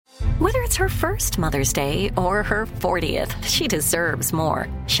Whether it's her first Mother's Day or her 40th, she deserves more.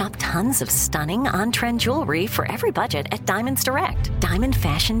 Shop tons of stunning on-trend jewelry for every budget at Diamonds Direct. Diamond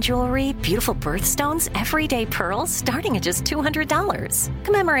fashion jewelry, beautiful birthstones, everyday pearls starting at just $200.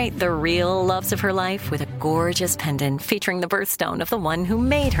 Commemorate the real loves of her life with a gorgeous pendant featuring the birthstone of the one who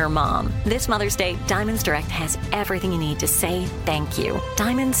made her mom. This Mother's Day, Diamonds Direct has everything you need to say thank you.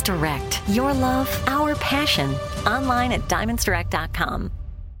 Diamonds Direct. Your love, our passion. Online at diamondsdirect.com.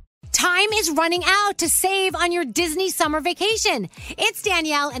 Time is running out to save on your Disney summer vacation. It's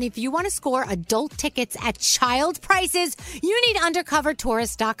Danielle, and if you want to score adult tickets at child prices, you need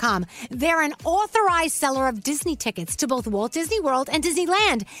UndercoverTourist.com. They're an authorized seller of Disney tickets to both Walt Disney World and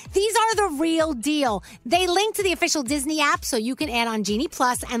Disneyland. These are the real deal. They link to the official Disney app so you can add on Genie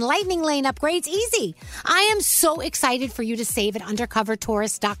Plus and Lightning Lane upgrades easy. I am so excited for you to save at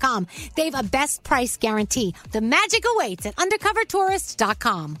UndercoverTourist.com. They have a best price guarantee. The magic awaits at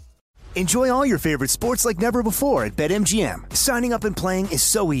UndercoverTourist.com. Enjoy all your favorite sports like never before at BetMGM. Signing up and playing is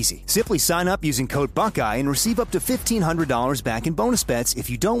so easy. Simply sign up using code Buckeye and receive up to $1,500 back in bonus bets if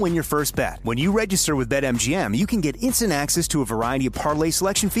you don't win your first bet. When you register with BetMGM, you can get instant access to a variety of parlay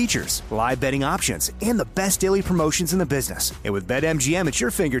selection features, live betting options, and the best daily promotions in the business. And with BetMGM at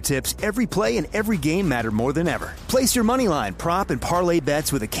your fingertips, every play and every game matter more than ever. Place your moneyline, prop, and parlay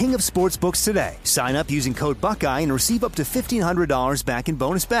bets with the king of sportsbooks today. Sign up using code Buckeye and receive up to $1,500 back in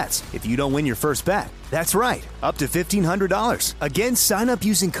bonus bets if you don't win your first bet. That's right, up to $1,500. Again, sign up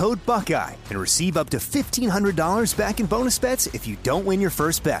using code Buckeye and receive up to $1,500 back in bonus bets if you don't win your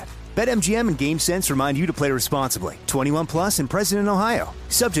first bet. BetMGM and GameSense remind you to play responsibly. 21 plus and present in Ohio.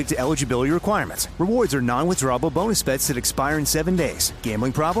 Subject to eligibility requirements. Rewards are non-withdrawable bonus bets that expire in 7 days.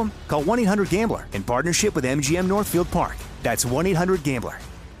 Gambling problem? Call 1-800-GAMBLER in partnership with MGM Northfield Park. That's 1-800-GAMBLER.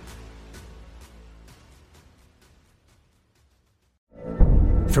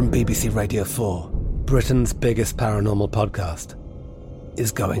 From BBC Radio 4, Britain's biggest paranormal podcast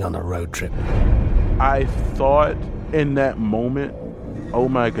is going on a road trip. I thought in that moment, oh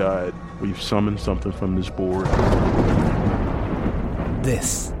my God, we've summoned something from this board.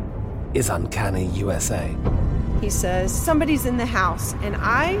 This is Uncanny USA. He says, somebody's in the house, and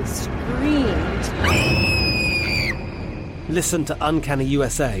I screamed. Listen to Uncanny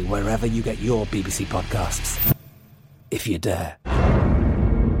USA wherever you get your BBC podcasts, if you dare.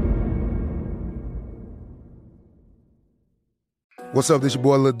 What's up, this your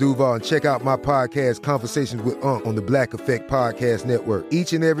boy Lil Duval, and check out my podcast, Conversations with Unc, on the Black Effect Podcast Network.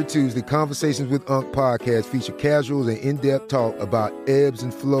 Each and every Tuesday, Conversations with Unc podcast feature casuals and in-depth talk about ebbs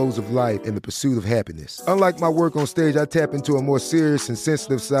and flows of life and the pursuit of happiness. Unlike my work on stage, I tap into a more serious and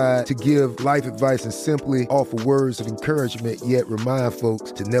sensitive side to give life advice and simply offer words of encouragement, yet remind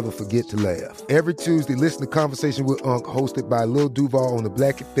folks to never forget to laugh. Every Tuesday, listen to Conversations with Unc, hosted by Lil Duval on the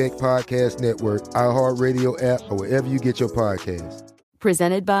Black Effect Podcast Network, iHeartRadio app, or wherever you get your podcasts.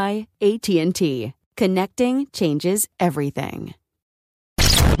 Presented by AT&T. Connecting changes everything. 2,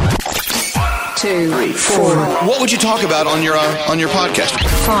 3, 4. What would you talk about on your podcast?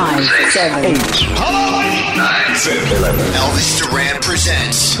 5, 7, 8. Hello, 9, 10, 11. Elvis Duran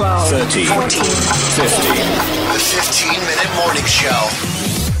presents 12, 13, 14, 15. The 15-minute morning show.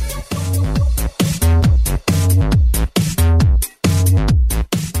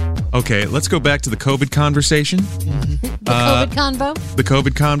 Okay, let's go back to the COVID conversation. The COVID convo? The COVID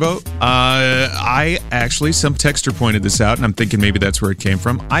convo. I actually, some texter pointed this out, and I'm thinking maybe that's where it came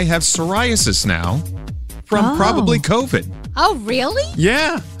from. I have psoriasis now from probably COVID. Oh, really?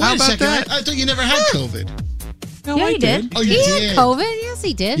 Yeah. How about that? I thought you never had COVID. No, yeah, I he did. Oh, you he did. had COVID. Yes,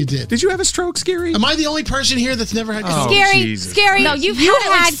 he did. You did. Did you have a stroke, Scary? Am I the only person here that's never had COVID? Scary. No, you've you had it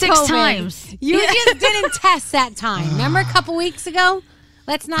like 6 COVID. times. You just didn't test that time. Remember a couple weeks ago?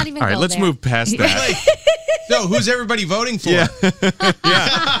 Let's not even All right, go let's there. move past that. So, who's everybody voting for? Yeah.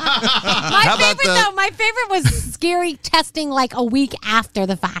 My favorite was Scary testing like a week after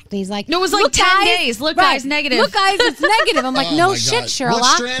the fact. He's like, No, it was like "Look, 10 guys, days. Look, guys, negative. Look, guys, it's negative." I'm like, Oh, no my shit, God. Sherlock.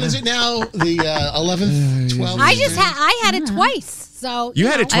 What strand is it now? The 11th, 12th? I had it twice. So You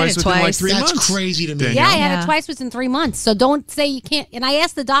had it twice within like 3 months. That's crazy to me. Danielle. Yeah, I had it twice within 3 months. So don't say you can't. And I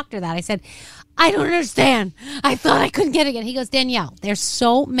asked the doctor that. I said, I don't understand. I thought I couldn't get it again. He goes, Danielle, there's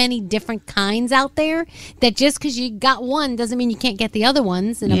so many different kinds out there that just because you got one doesn't mean you can't get the other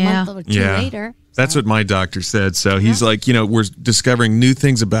ones in a month or two later. That's what my doctor said. So he's like, we're discovering new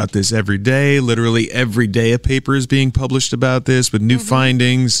things about this every day. Literally every day a paper is being published about this with new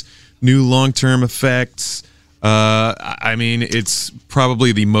findings, new long-term effects. I mean, it's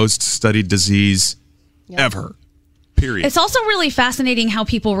probably the most studied disease ever. period. It's also really fascinating how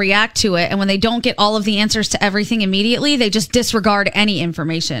people react to it. And when they don't get all of the answers to everything immediately, they just disregard any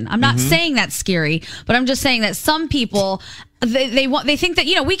information. I'm not saying that's scary, but I'm just saying that some people, they think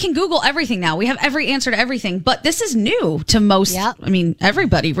that, we can Google everything now. We have every answer to everything. But this is new to most,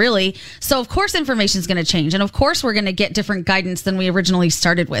 everybody, really. So, of course, information is going to change. And, of course, we're going to get different guidance than we originally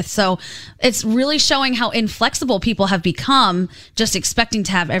started with. So it's really showing how inflexible people have become, just expecting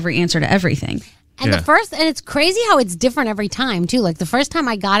to have every answer to everything. And and it's crazy how it's different every time, too. Like, the first time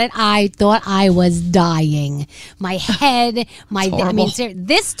I got it, I thought I was dying. My head,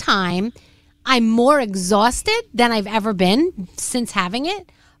 this time, I'm more exhausted than I've ever been since having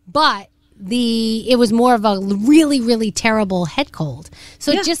it. But it was more of a really, really terrible head cold.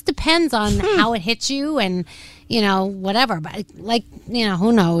 So it just depends on how it hits you and, whatever. But,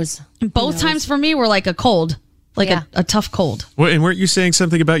 who knows? Both times for me were like a cold, a tough cold. Well, and weren't you saying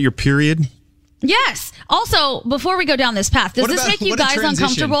something about your period? Yes. Also, before we go down this path, does this make you guys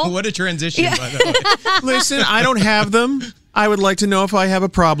uncomfortable? What a transition, by the way. Listen, I don't have them. I would like to know if I have a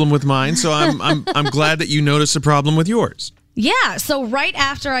problem with mine, so I'm glad that you noticed a problem with yours. Yeah, so right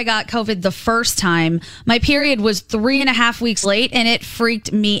after I got COVID the first time, my period was 3.5 weeks late, and it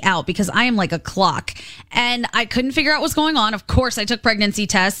freaked me out because I am like a clock. And I couldn't figure out what's going on. Of course, I took pregnancy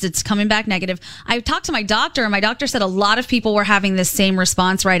tests. It's coming back negative. I talked to my doctor, and my doctor said a lot of people were having this same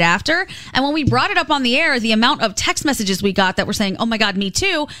response right after. And when we brought it up on the air, the amount of text messages we got that were saying, oh my God, me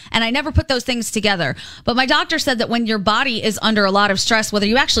too. And I never put those things together. But my doctor said that when your body is under a lot of stress, whether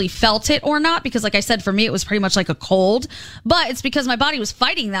you actually felt it or not, because like I said, for me, it was pretty much like a cold, but it's because my body was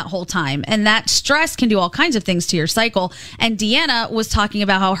fighting that whole time. And that stress can do all kinds of things to your cycle. And Deanna was talking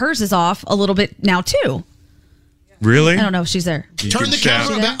about how hers is off a little bit now too. Really? I don't know if she's there. Turn the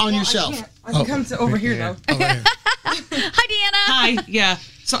camera back on yourself. I can come to over here, though. Hi, Deanna. Hi, yeah.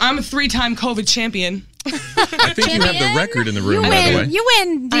 So I'm a 3-time COVID champion. I think you have the record in the room, by the way. You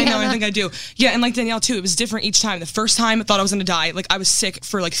win, Deanna. I know, I think I do. Yeah, and like Danielle, too, it was different each time. The first time, I thought I was going to die. Like, I was sick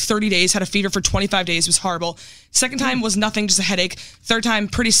for like 30 days, had a fever for 25 days. It was horrible. Second time was nothing, just a headache. Third time,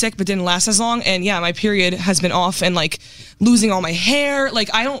 pretty sick, but didn't last as long. And yeah, my period has been off and like losing all my hair.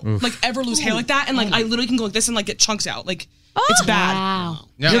 Like, I don't like ever lose hair like that. And like, I literally can go like this and like get chunks out. Like, it's bad. Wow.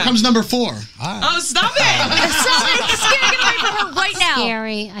 Here comes number 4. Oh, stop it. Get away from her right now.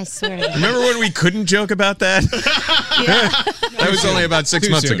 Scary, I swear to God. Remember when we couldn't joke about that? That was only about 6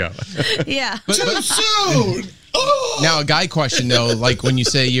 months ago. Yeah. Too soon. Now, a guy question, though, like when you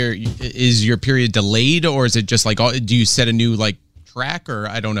say is your period delayed, or is it just like, do you set a new like track, or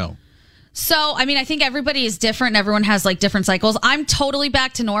I don't know? So, I mean, I think everybody is different and everyone has like different cycles. I'm totally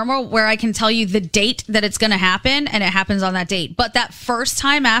back to normal where I can tell you the date that it's going to happen and it happens on that date. But that first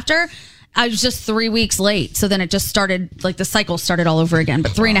time after, I was just 3 weeks late. So then it just started, like the cycle started all over again,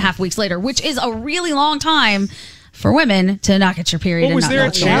 but 3.5 weeks later, which is a really long time for women to not get your period. Well, was there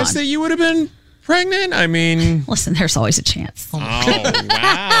a chance that you would have been pregnant? I mean... Listen, there's always a chance. Oh,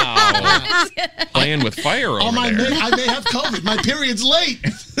 wow. Playing with fire over there. I may have COVID. My period's late.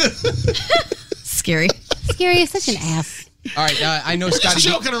 Scary. Scary is such an ass. All right, I know Scotty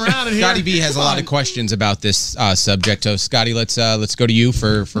joking around in here. Scotty B has a lot of questions about this subject. So, Scotty, let's go to you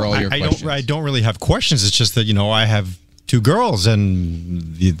for all your questions. I don't really have questions. It's just that, I have 2 girls,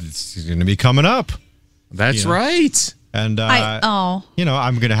 and it's going to be coming up. That's right. And, I'm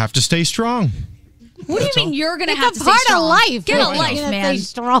going to have to stay strong. What do you mean you're going to have to stay part strong? of life. Get a life, man. Stay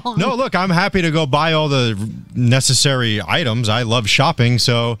strong. No, look, I'm happy to go buy all the necessary items. I love shopping,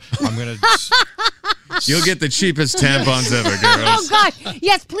 so I'm going to... You'll get the cheapest tampons ever, girls. Oh, God.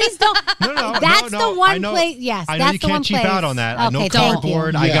 Yes, please don't. No. That's the one place. Yes, I know that's you the one can't cheap place. out on that. Okay, No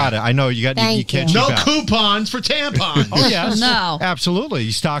cardboard. I got it. I know you can't cheap No out. coupons for tampons. Oh, yes. No. Absolutely.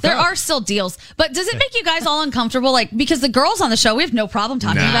 You stock There up. are still deals. But does it make you guys all uncomfortable? Like, because the girls on the show, we have no problem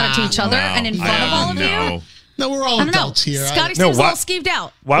talking about it to each other and in front of all of you. No, we're all adults here. Scotty seems a little skeeved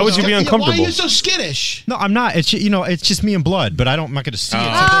out. Why would you be uncomfortable? Why are you so skittish? No, I'm not. It's it's just me and blood, but I'm not going to see it.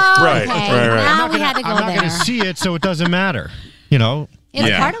 Right. Now we had to go I'm not there. going to see it, so it doesn't matter.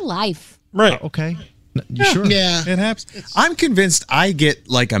 It's part of life. Right. Okay. You sure? Yeah. It happens. I'm convinced I get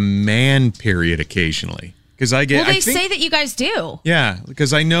like a man period occasionally. Because I get. Well, they say that you guys do. Yeah,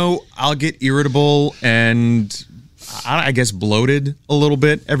 because I know I'll get irritable and I guess bloated a little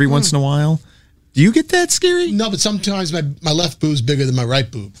bit every once in a while. Do you get that, Scary? No, but sometimes my left boob's bigger than my right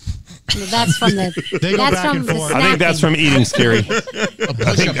boob. That's from the. They go that's back from and the forth. I think that's from eating, Scary.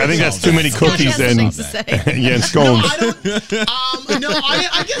 I think that's too many cookies and scones.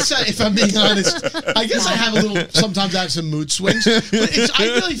 I guess if I'm being honest, I guess I have a little. Sometimes I have some mood swings.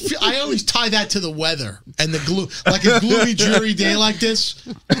 But I always tie that to the weather and the glue. Like a gloomy, dreary day like this,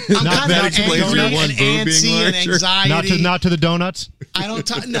 I'm kind of angry and antsy and anxiety. Not to the donuts. I don't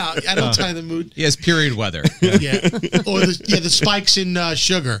tie the mood. He has period weather. Yeah, or the spikes in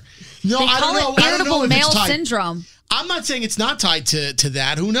sugar. No, They I call don't know. it I don't know irritable if it's male tied. syndrome. I'm not saying it's not tied to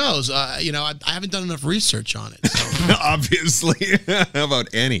that. Who knows? I haven't done enough research on it. So. Obviously. How about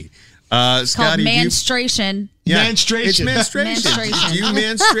any? It's called Scotty, menstruation. Menstruation. It's menstruation. Do you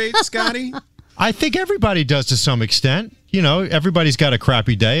menstruate, Scotty? I think everybody does to some extent. Everybody's got a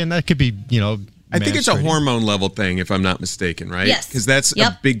crappy day, and that could be, I think it's a menstruating. hormone level thing, if I'm not mistaken, right? Yes. Because that's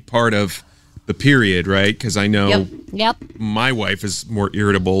a big part of the period, right? Because I know Yep. my wife is more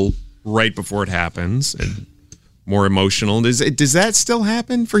irritable right before it happens and more emotional. Does that still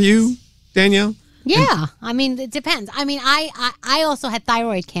happen for you, Danielle? Yeah, I mean, it depends. I mean, I also had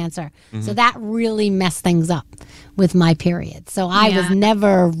thyroid cancer, so that really messed things up with my period. So I was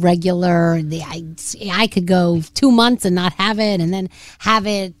never regular. I could go 2 months and not have it, and then have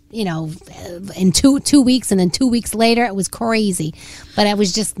it, in two weeks, and then 2 weeks later, it was crazy. But it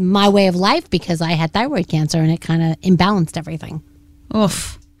was just my way of life because I had thyroid cancer, and it kind of imbalanced everything.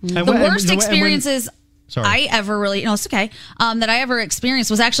 Oof. The worst experiences I ever really, it's okay, that I ever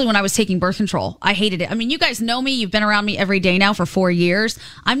experienced was actually when I was taking birth control. I hated it. I mean, you guys know me. You've been around me every day now for 4 years.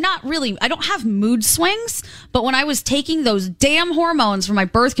 I don't have mood swings, but when I was taking those damn hormones for my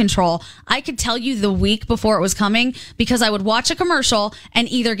birth control, I could tell you the week before it was coming because I would watch a commercial and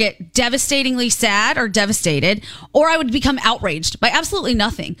either get devastatingly sad or devastated, or I would become outraged by absolutely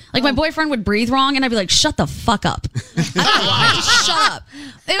nothing. Like my boyfriend would breathe wrong and I'd be like, shut the fuck up. I don't know why, just shut up.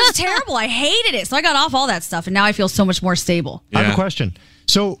 It was terrible. I hated it. So I got off all that stuff and now I feel so much more stable. I have a question.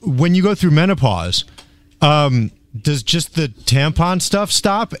 So when you go through menopause, does just the tampon stuff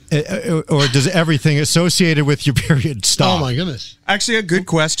stop, or does everything associated with your period stop? Oh my goodness! Actually, a good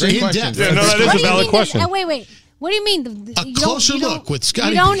question. Yeah, no, that is a valid question. Wait. What do you mean? A closer look with Scotty.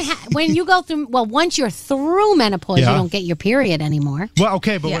 You don't when you go through. Well, once you're through menopause, you don't get your period anymore. Well,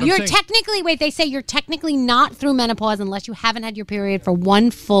 okay, but what I'm you're saying, technically they say you're technically not through menopause unless you haven't had your period for 1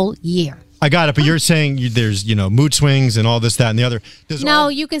 full year. I got it, but you're saying there's mood swings and all this, that, and the other. No,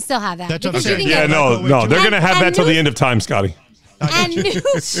 you can still have that. That's what I'm because you saying. can Yeah, get- no, they're gonna have that till the end of time, Scotty. And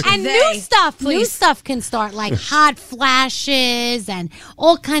new stuff can start, like hot flashes and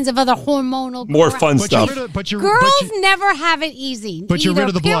all kinds of other hormonal More crap. fun stuff. Girls never have it easy. But you're rid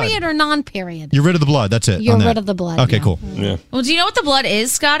of the blood. Period or non-period. You're rid of the blood. That's it. You're on that. rid of the blood, Okay, yeah. cool. Yeah. Well, do you know what the blood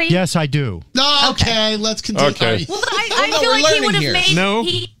is, Scotty? Yes, I do. No, okay, let's continue. Okay. Well, I feel like he would have made. No.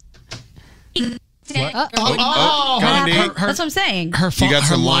 Gandhi. That's what I'm saying. Her You got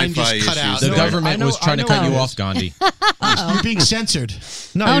some line Wi-Fi just cut issues. out. The No, government was trying to cut you off, Gandhi. You're being censored.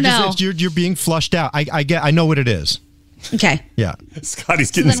 No, you're being flushed out. I know what it is. Okay. Yeah. Scotty's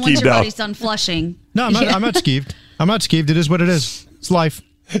So getting then once skeeved your out. body's done flushing. No, I'm not skeeved. I'm not skeeved. It is what it is. It's life.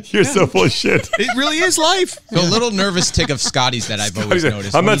 You're so full of shit. It really is life. The little nervous tick of Scotty's that I've always Scotty's-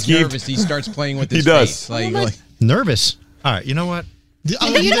 noticed. I'm When not he's skeeved. nervous, he starts playing with He his does. face. Like, Nervous. All right. You know what? He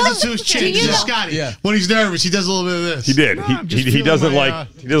does it to his chin. This is Scotty. Yeah. When he's nervous, he does a little bit of this. He did. I'm just He feeling doesn't my,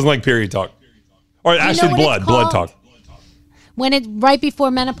 he doesn't like period talk. Or actually what it's blood called? talk. When it right before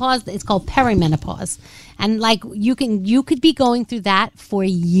menopause, it's called perimenopause, and like you could be going through that for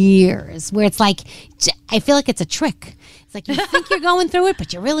years, where it's like I feel like it's a trick. It's like you think you're going through it,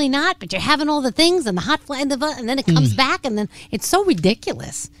 but you're really not. But you're having all the things and the hot and then it comes back, and then it's so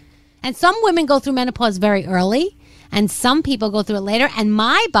ridiculous. And some women go through menopause very early, and some people go through it later. And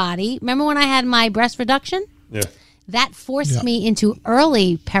my body, remember when I had my breast reduction? Yeah. That forced me into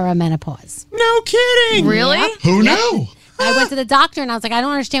early perimenopause. No kidding. Really? Yep. Who Yep. knew? I went to the doctor and I was like, I don't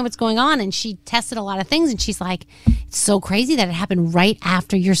understand what's going on. And she tested a lot of things and she's like, it's so crazy that it happened right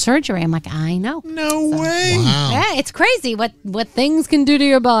after your surgery. I'm like, I know. No way. Wow. Yeah, it's crazy what things can do to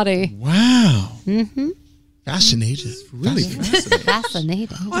your body. Wow. Mm-hmm. Fascinating. Really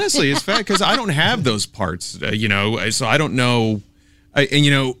Fascinating. Honestly, it's fact because I don't have those parts, so I don't know.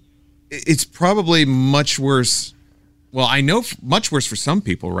 It's probably much worse. Well, I know much worse for some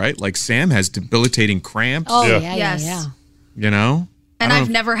people, right? Like Sam has debilitating cramps. Oh, Yeah. yeah. And I've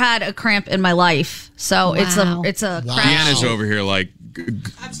never had a cramp in my life, so Wow. it's a crash. Deanna's over here like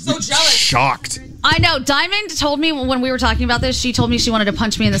I'm so jealous. shocked. I know. Diamond told me when we were talking about this, she told me she wanted to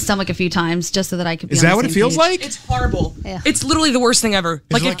punch me in the stomach a few times just so that I could be Is on that the what it same feels page. like? It's horrible. Yeah. It's literally the worst thing ever.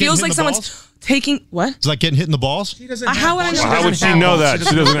 Like, it it feels like someone's balls? taking what? It's like getting hit in the balls? How would I know? How would she know that?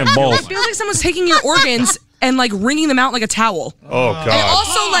 She doesn't have balls. It feels like someone's taking your organs and like wringing them out like a towel. Oh, And God.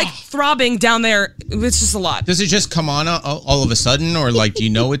 also like throbbing down there. It's just a lot. Does it just come on all of a sudden, or like do you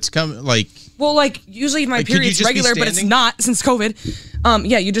know it's coming? Like, Well, like usually my Like, could you period's just be regular, but it's standing? not since COVID.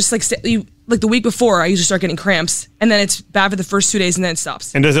 Yeah, you just like like the week before, I usually start getting cramps, and then it's bad for the first 2 days, and then it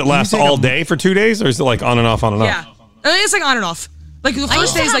stops. And does it last all day for 2 days, or is it like on and off, on and Yeah, off? it's like on and off. Like the I first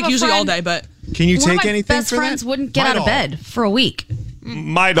used to day is have like a usually all friend- day, but Can you One take of my anything best for friends that? wouldn't get out of bed for a week.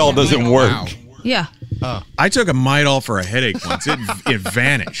 Midol doesn't work. Yeah. I took a Midol for a headache once. It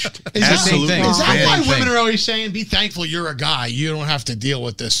vanished. Absolutely Is that why vanished. women are always saying, be thankful you're a guy. You don't have to deal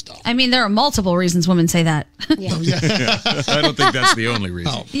with this stuff. I mean, there are multiple reasons women say that. I don't think that's the only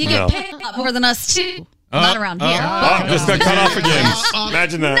reason. You get paid a lot more than us, too. Not around here. Oh, just got cut off again.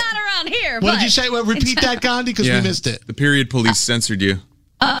 Imagine that. Not around here. What but did you say? Well, repeat that, Gandhi, because we missed it. The period police censored you.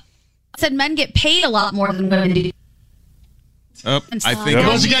 Said men get paid a lot more than women do. I think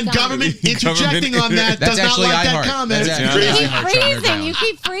Once again, government interjecting on that That's does not actually like that iHeart. comment. That's You actually keep iHeart shutting her freezing. down. You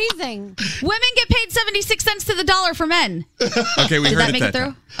keep freezing. Women get paid 76 cents to the dollar for men. Okay, we Did heard that make it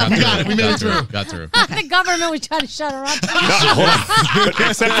that through? We got it. We made it through. Got through. The government was trying to shut her up. But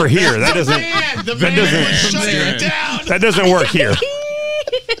except for here, that doesn't. The That man was doesn't. shutting it down. That doesn't work here.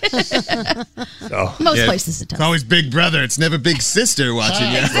 So. Most places it does. It's always Big Brother. It's never Big Sister watching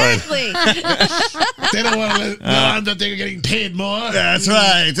you. Exactly. They don't want to let that they're getting paid more. That's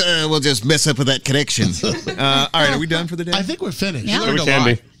right. We'll just mess up with that connection. All right, are we done for the day? I think we're finished. Yeah. We can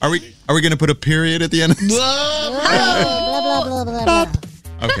be. Are we going to put a period at the end? Blah, blah, blah, blah,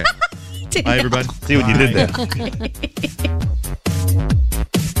 blah. Okay. Bye, everybody. See what you did there.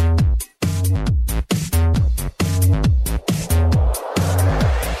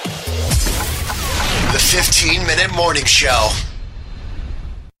 The 15-minute morning show.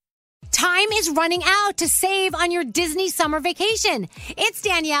 Time is running out to save on your Disney summer vacation. It's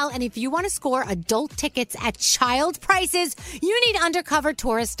Danielle, and if you want to score adult tickets at child prices, you need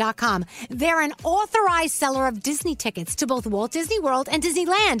UndercoverTourist.com. They're an authorized seller of Disney tickets to both Walt Disney World and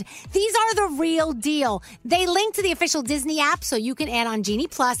Disneyland. These are the real deal. They link to the official Disney app so you can add on Genie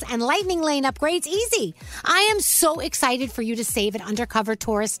Plus and Lightning Lane upgrades easy. I am so excited for you to save at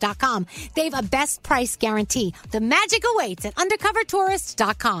UndercoverTourist.com. They have a best price guarantee. The magic awaits at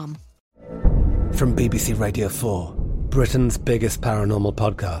UndercoverTourist.com. From BBC Radio 4, Britain's biggest paranormal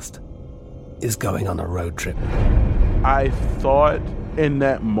podcast is going on a road trip. I thought in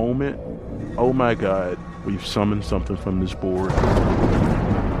that moment, oh my God, we've summoned something from this board.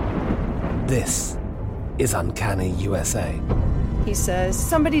 This is Uncanny USA. He says,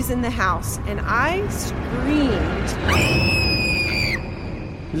 somebody's in the house, and I screamed.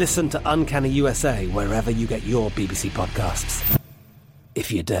 Listen to Uncanny USA wherever you get your BBC podcasts,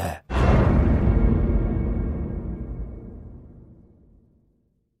 if you dare.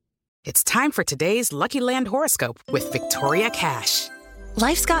 It's time for today's Lucky Land horoscope with Victoria Cash.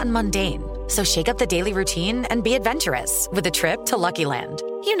 Life's gotten mundane, so shake up the daily routine and be adventurous with a trip to Lucky Land.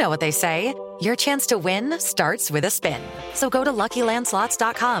 You know what they say, your chance to win starts with a spin. So go to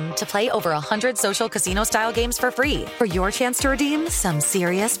LuckyLandSlots.com to play over 100 social casino-style games for free for your chance to redeem some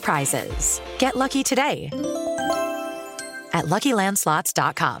serious prizes. Get lucky today at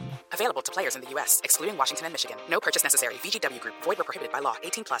LuckyLandSlots.com. Available to players in the U.S., excluding Washington and Michigan. No purchase necessary. VGW Group. Void where prohibited by law.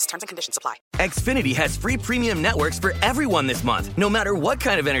 18+. Terms and conditions apply. Xfinity has free premium networks for everyone this month, no matter what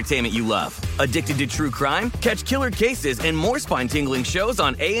kind of entertainment you love. Addicted to true crime? Catch killer cases and more spine-tingling shows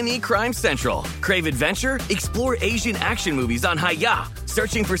on A&E Crime Central. Crave adventure? Explore Asian action movies on Hi-Ya.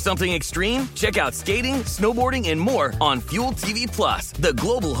 Searching for something extreme? Check out skating, snowboarding, and more on Fuel TV Plus, the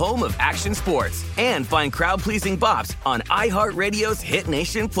global home of action sports. And find crowd-pleasing bops on iHeartRadio's Hit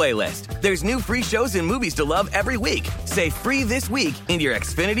Nation playlist. There's new free shows and movies to love every week. Say free this week in your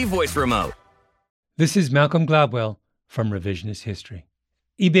Xfinity voice remote. This is Malcolm Gladwell from Revisionist History.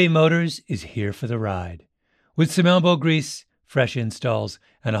 eBay Motors is here for the ride. With some elbow grease, fresh installs,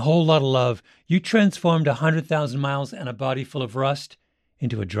 and a whole lot of love, you transformed 100,000 miles and a body full of rust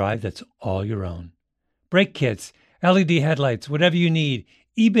into a drive that's all your own. Brake kits, LED headlights, whatever you need,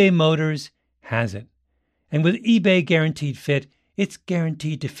 eBay Motors has it. And with eBay Guaranteed Fit, it's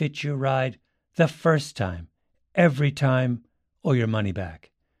guaranteed to fit your ride the first time, every time, or your money back.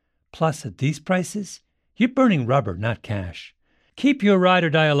 Plus, at these prices, you're burning rubber, not cash. Keep your ride or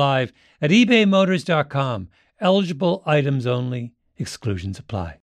die alive at ebaymotors.com. Eligible items only. Exclusions apply.